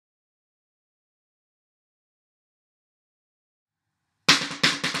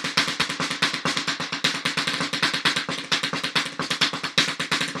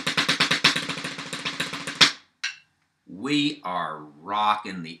we are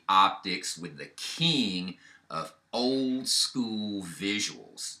rocking the optics with the king of old school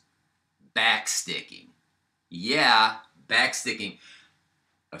visuals, backsticking. Yeah, backsticking.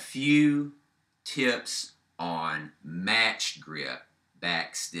 A few tips on matched grip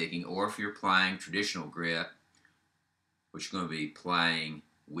backsticking, or if you're playing traditional grip, which you're going to be playing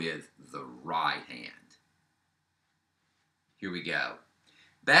with the right hand. Here we go.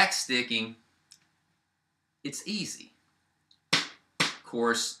 Backsticking, it's easy. Of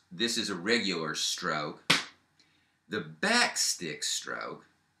course, this is a regular stroke. The backstick stroke,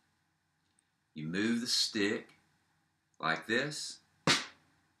 you move the stick like this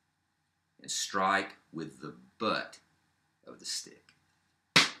and strike with the butt of the stick.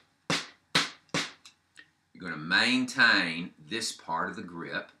 You're going to maintain this part of the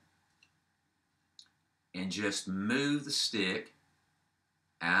grip and just move the stick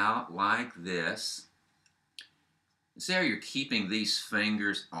out like this. And see how you're keeping these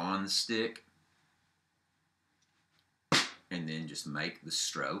fingers on the stick? And then just make the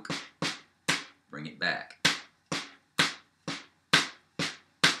stroke. Bring it back.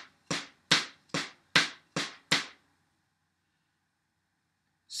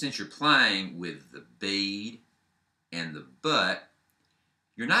 Since you're playing with the bead and the butt,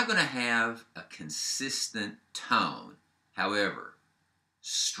 you're not going to have a consistent tone. However,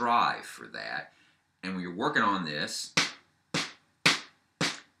 strive for that. And when you're working on this,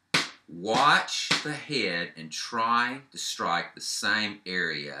 watch the head and try to strike the same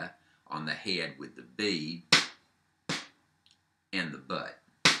area on the head with the bead and the butt.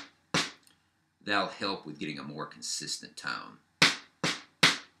 That'll help with getting a more consistent tone.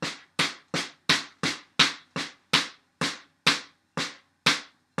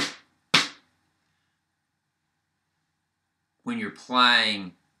 When you're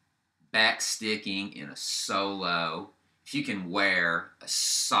playing backsticking in a solo, if you can wear a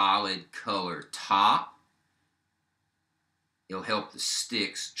solid color top, it'll help the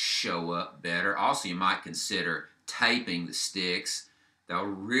sticks show up better. Also, you might consider taping the sticks. That'll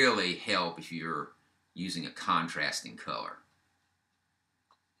really help if you're using a contrasting color.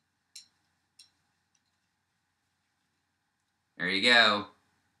 There you go.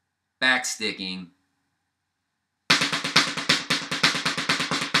 Backsticking.